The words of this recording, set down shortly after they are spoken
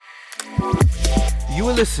You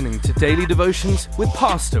are listening to Daily Devotions with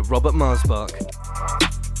Pastor Robert Marsbach.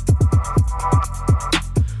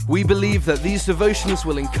 We believe that these devotions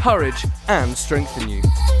will encourage and strengthen you.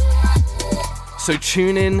 So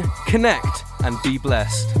tune in, connect, and be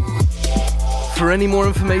blessed. For any more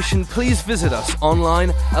information, please visit us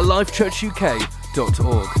online at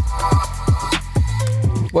lifechurchuk.org.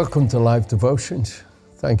 Welcome to Life Devotions.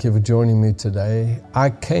 Thank you for joining me today.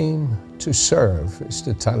 I came to serve is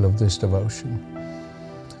the title of this devotion.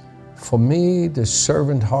 For me, the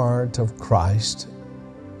servant heart of Christ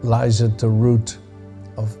lies at the root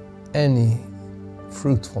of any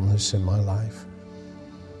fruitfulness in my life.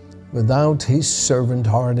 Without His servant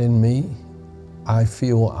heart in me, I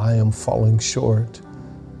feel I am falling short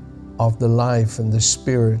of the life and the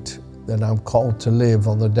spirit that I'm called to live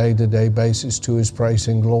on a day-to-day basis to His praise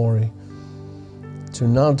and glory. To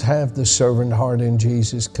not have the servant heart in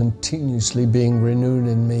Jesus continuously being renewed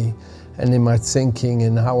in me and in my thinking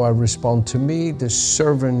and how I respond. To me, the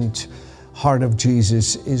servant heart of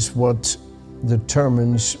Jesus is what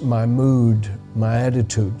determines my mood, my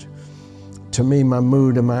attitude. To me, my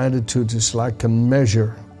mood and my attitude is like a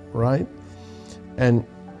measure, right? And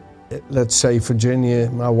let's say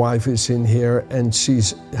Virginia, my wife, is in here and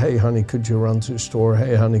she's, hey honey, could you run to the store?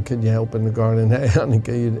 Hey honey, could you help in the garden? Hey honey,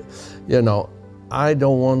 can you, I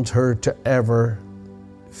don't want her to ever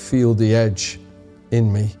feel the edge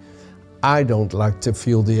in me. I don't like to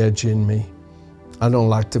feel the edge in me. I don't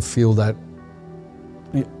like to feel that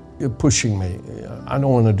you're pushing me. I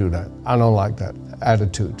don't want to do that. I don't like that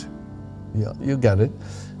attitude. Yeah, you get it.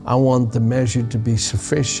 I want the measure to be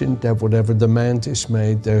sufficient, that whatever demand is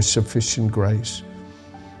made, there's sufficient grace.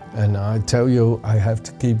 And I tell you, I have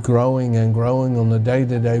to keep growing and growing on a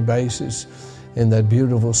day-to-day basis in that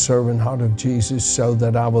beautiful servant heart of Jesus, so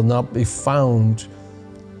that I will not be found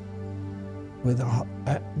with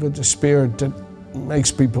a spirit that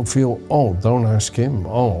makes people feel, oh, don't ask him.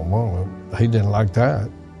 Oh, well, he didn't like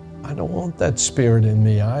that. I don't want that spirit in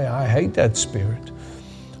me. I hate that spirit.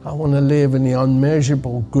 I want to live in the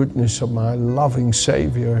unmeasurable goodness of my loving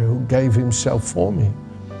Savior who gave Himself for me.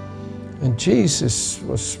 And Jesus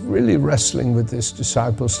was really wrestling with His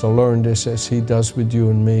disciples to learn this as He does with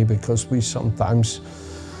you and me, because we sometimes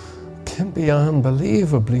can be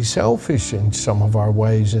unbelievably selfish in some of our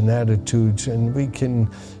ways and attitudes, and we can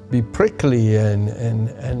be prickly and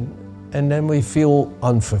then we feel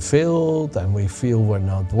unfulfilled, and we feel we're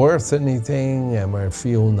not worth anything, and we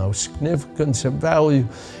feel no significance and value.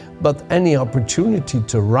 But any opportunity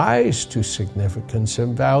to rise to significance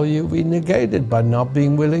and value, we negate it by not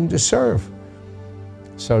being willing to serve.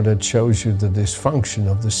 So that shows you the dysfunction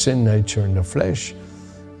of the sin nature in the flesh.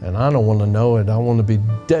 And I don't want to know it. I want to be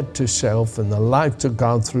dead to self and alive to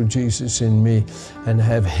God through Jesus in me, and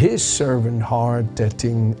have His servant heart that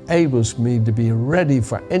enables me to be ready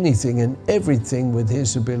for anything and everything with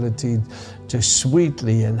His ability to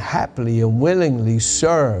sweetly and happily and willingly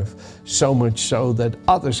serve, so much so that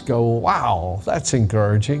others go, wow, that's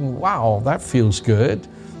encouraging. Wow, that feels good.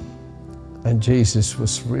 And Jesus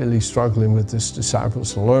was really struggling with His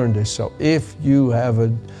disciples to learn this. So if you have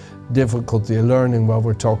a difficulty learning what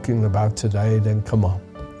we're talking about today, then come on.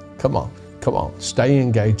 Stay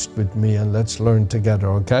engaged with me and let's learn together,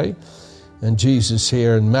 okay? And Jesus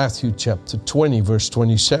here in Matthew chapter 20, verse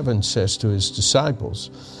 27 says to His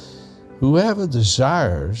disciples, whoever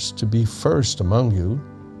desires to be first among you,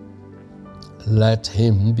 let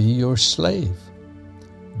him be your slave,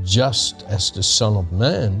 just as the Son of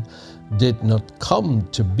Man did not come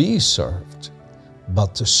to be served,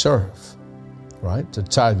 but to serve. Right? The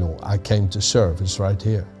title, I came to serve, is right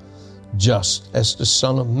here. Just as the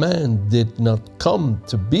Son of Man did not come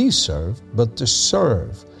to be served, but to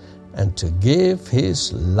serve, and to give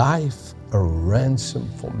His life a ransom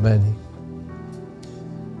for many.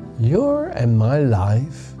 Your and my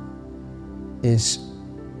life is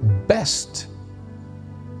best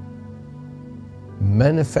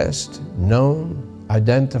manifest, known,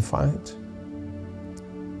 identified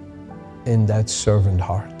in that servant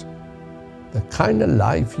heart. The kind of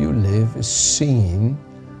life you live is seen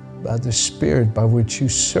by the Spirit by which you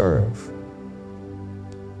serve.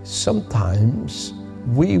 Sometimes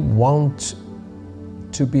we want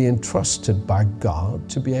to be entrusted by God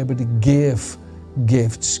to be able to give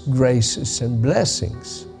gifts, graces, and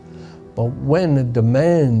blessings. But when a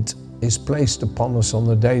demand is placed upon us on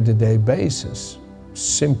a day-to-day basis,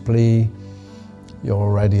 simply you're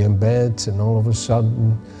already in bed and all of a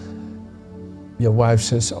sudden your wife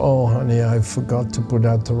says, oh honey, I forgot to put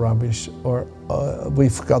out the rubbish, or we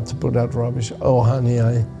forgot to put out rubbish. Oh honey,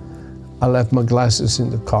 I left my glasses in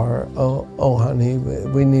the car. Oh honey,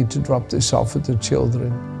 we need to drop this off with the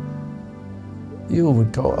children. you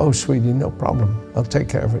would go, oh, sweetie, no problem. I'll take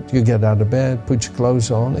care of it. You get out of bed, put your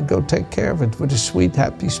clothes on, and go take care of it with a sweet,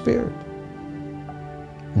 happy spirit.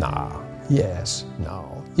 Nah, yes,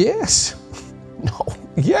 no, yes, no,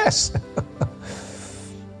 yes.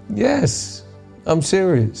 Yes, I'm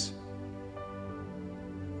serious.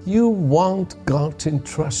 You want God to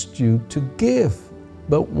entrust you to give.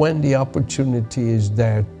 But when the opportunity is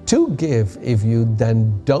there to give, if you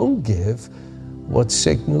then don't give, what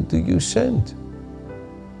signal do you send?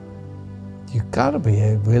 You gotta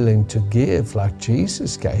be willing to give like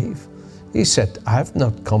Jesus gave. He said, I've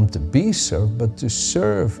not come to be served, but to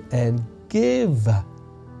serve and give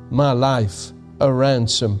my life a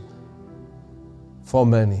ransom for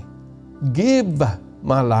many. Give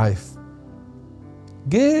my life.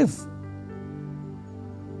 Give.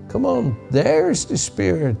 Come on, there's the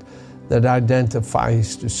spirit that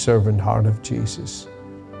identifies the servant heart of Jesus.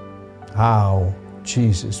 How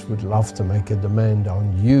Jesus would love to make a demand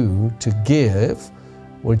on you to give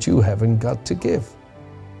what you haven't got to give.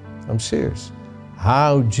 I'm serious.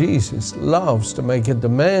 How Jesus loves to make a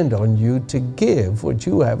demand on you to give what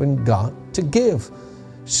you haven't got to give,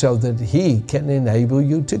 so that He can enable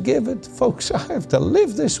you to give it. Folks, I have to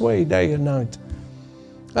live this way day and night.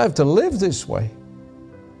 I have to live this way.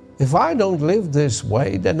 If I don't live this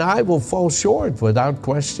way, then I will fall short without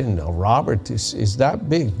question. Now, Robert is that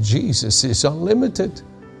big. Jesus is unlimited.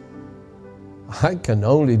 I can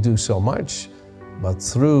only do so much, but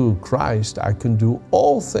through Christ I can do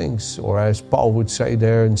all things. Or as Paul would say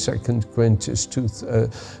there in 2 Corinthians 2,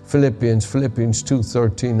 Philippians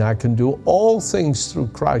 2:13, I can do all things through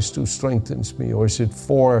Christ who strengthens me. Or is it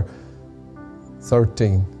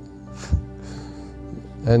 4:13?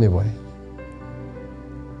 Anyway.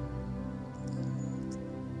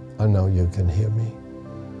 I know you can hear me.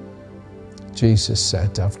 Jesus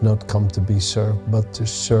said, I've not come to be served, but to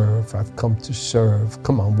serve. I've come to serve.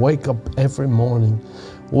 Come on, wake up every morning.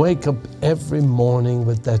 Wake up every morning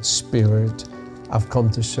with that spirit. I've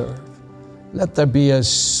come to serve. Let there be a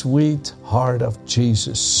sweet heart of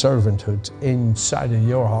Jesus, servanthood inside of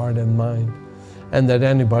your heart and mind. And that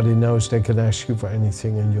anybody knows they can ask you for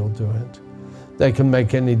anything and you'll do it. They can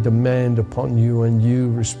make any demand upon you and you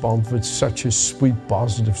respond with such a sweet,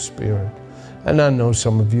 positive spirit. And I know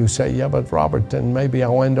some of you say, yeah, but Robert, then maybe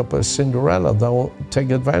I'll end up as Cinderella. They'll take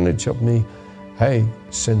advantage of me. Hey,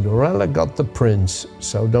 Cinderella got the prince,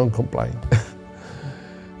 so don't complain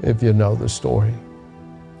if you know the story.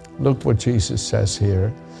 Look what Jesus says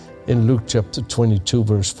here in Luke chapter 22,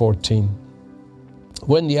 verse 14.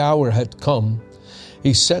 When the hour had come,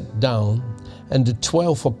 He sat down, and the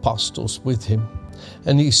 12 apostles with Him.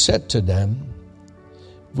 And He said to them,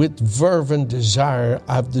 with fervent desire,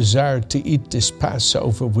 I've desired to eat this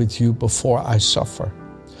Passover with you before I suffer.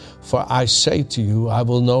 For I say to you, I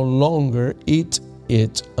will no longer eat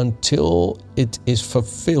it until it is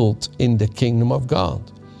fulfilled in the kingdom of God.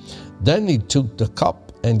 Then He took the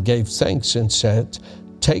cup and gave thanks and said,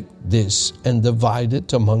 take this and divide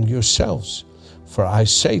it among yourselves. For I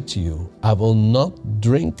say to you, I will not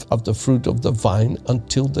drink of the fruit of the vine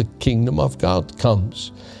until the kingdom of God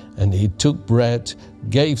comes. And He took bread,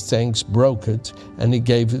 gave thanks, broke it, and He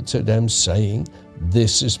gave it to them, saying,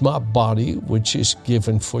 this is my body, which is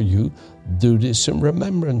given for you. Do this in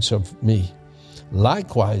remembrance of me.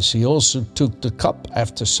 Likewise, He also took the cup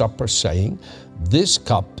after supper, saying, this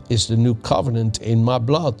cup is the new covenant in my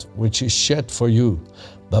blood, which is shed for you.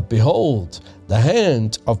 But behold, the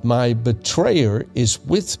hand of my betrayer is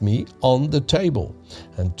with me on the table.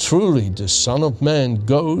 And truly the Son of Man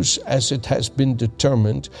goes as it has been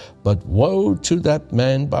determined, but woe to that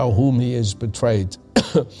man by whom He is betrayed.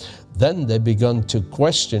 Then they began to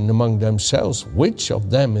question among themselves which of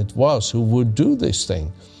them it was who would do this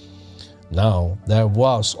thing. Now there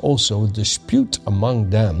was also a dispute among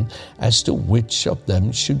them as to which of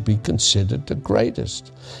them should be considered the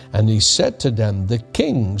greatest. And He said to them, the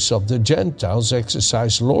kings of the Gentiles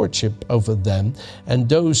exercise lordship over them, and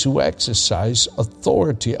those who exercise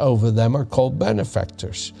authority over them are called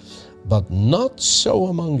benefactors. But not so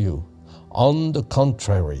among you. On the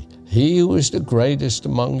contrary, he who is the greatest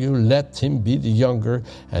among you, let him be the younger,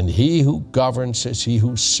 and he who governs as he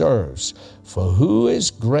who serves. For who is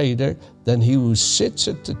greater than he who sits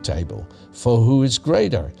at the table? For who is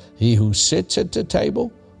greater, he who sits at the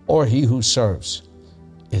table or he who serves?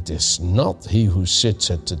 It is not he who sits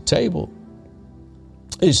at the table.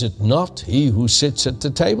 Is it not he who sits at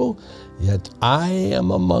the table? Yet I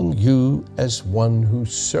am among you as one who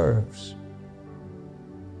serves.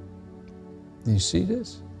 Do you see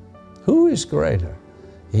this? Who is greater?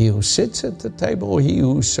 He who sits at the table or he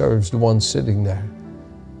who serves the one sitting there?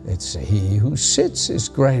 It's he who sits is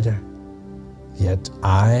greater. Yet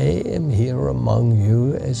I am here among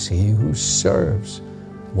you as he who serves.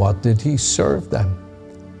 What did he serve them?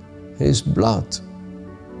 His blood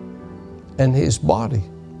and his body.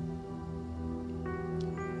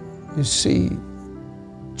 You see,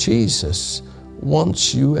 Jesus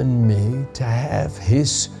wants you and me to have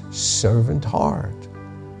his servant heart,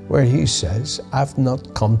 where he says, I've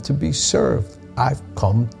not come to be served. I've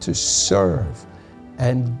come to serve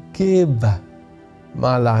and give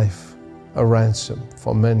my life a ransom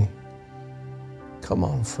for many. Come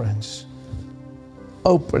on, friends.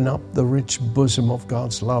 Open up the rich bosom of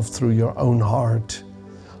God's love through your own heart.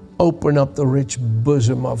 Open up the rich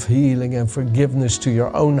bosom of healing and forgiveness to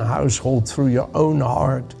your own household through your own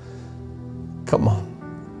heart. Come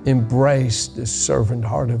on, embrace the servant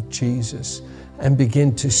heart of Jesus and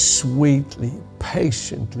begin to sweetly,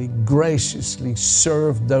 patiently, graciously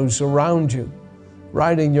serve those around you,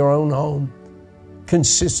 right in your own home,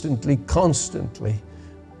 consistently, constantly,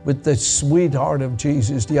 with the sweet heart of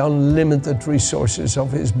Jesus, the unlimited resources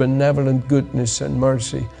of his benevolent goodness and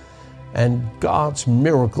mercy. And God's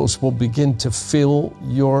miracles will begin to fill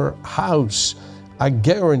your house. I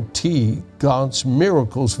guarantee God's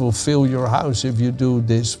miracles will fill your house if you do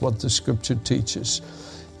this, what the scripture teaches.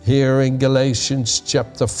 Here in Galatians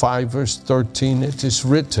chapter 5, verse 13, it is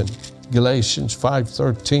written, Galatians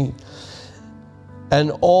 5:13,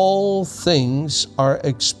 and all things are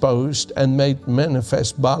exposed and made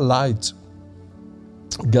manifest by light.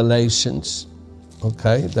 Galatians,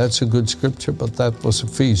 okay, that's a good scripture, but that was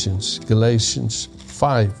Ephesians, Galatians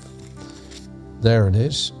 5. There it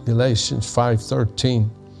is, Galatians 5:13.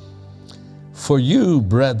 For you,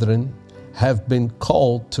 brethren, have been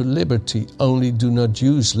called to liberty, only do not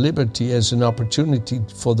use liberty as an opportunity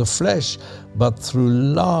for the flesh, but through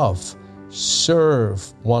love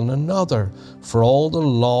serve one another. For all the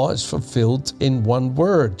law is fulfilled in one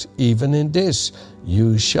word, even in this,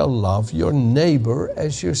 you shall love your neighbor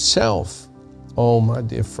as yourself. Oh, my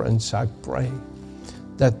dear friends, I pray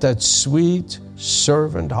that sweet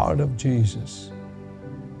servant heart of Jesus,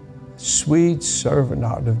 sweet servant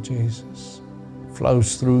heart of Jesus,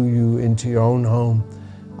 flows through you into your own home.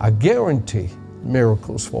 I guarantee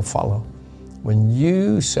miracles will follow. When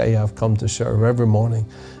you say, I've come to serve every morning,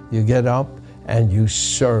 you get up and you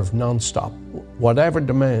serve nonstop. Whatever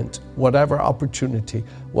demand, whatever opportunity,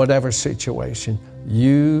 whatever situation,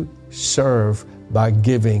 you serve by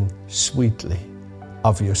giving sweetly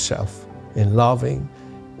of yourself, in loving,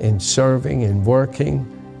 in serving, in working.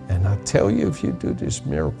 And I tell you, if you do this,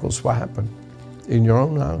 miracles will happen in your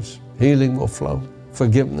own house. Healing will flow,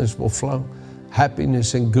 forgiveness will flow,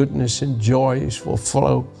 happiness and goodness and joys will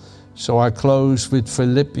flow. So I close with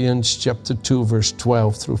Philippians chapter 2, verse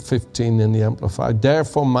 12 through 15 in the Amplified.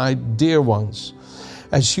 Therefore, my dear ones,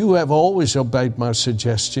 as you have always obeyed my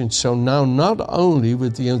suggestions, so now not only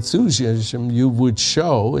with the enthusiasm you would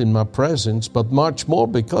show in my presence, but much more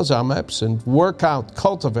because I'm absent, work out,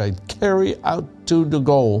 cultivate, carry out to the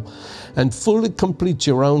goal, and fully complete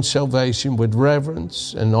your own salvation with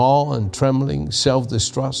reverence and awe and trembling,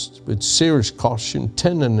 self-distrust, with serious caution,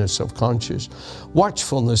 tenderness of conscience,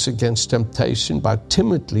 watchfulness against temptation by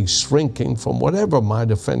timidly shrinking from whatever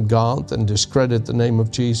might offend God and discredit the name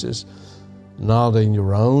of Jesus. Not in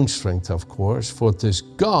your own strength, of course, for it is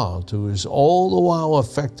God who is all the while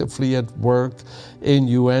effectively at work in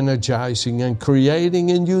you, energizing and creating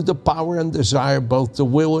in you the power and desire both to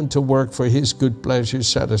will and to work for his good pleasure,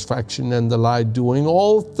 satisfaction, and delight, doing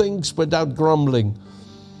all things without grumbling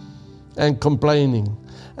and complaining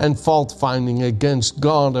and fault-finding against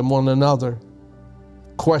God and one another,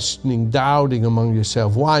 questioning, doubting among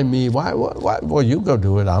yourself, why me? Why? Well, you go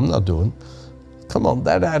do it, I'm not doing. Come on,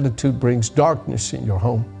 that attitude brings darkness in your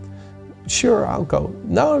home. Sure, I'll go.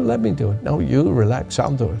 No, let me do it. No, you relax,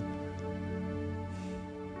 I'll do it.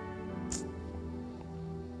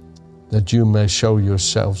 That you may show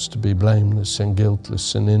yourselves to be blameless and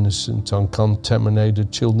guiltless and innocent,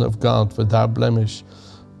 uncontaminated children of God, without blemish,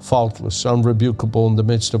 faultless, unrebukable in the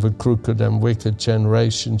midst of a crooked and wicked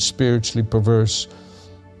generation, spiritually perverse,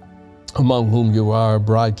 among whom you are a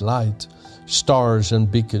bright light, stars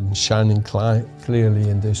and beacons shining clearly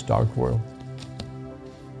in this dark world.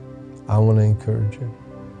 I want to encourage you.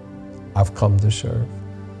 I've come to serve.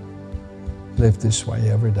 Live this way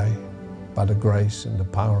every day by the grace and the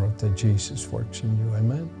power that Jesus works in you.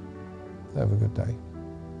 Amen. Have a good day.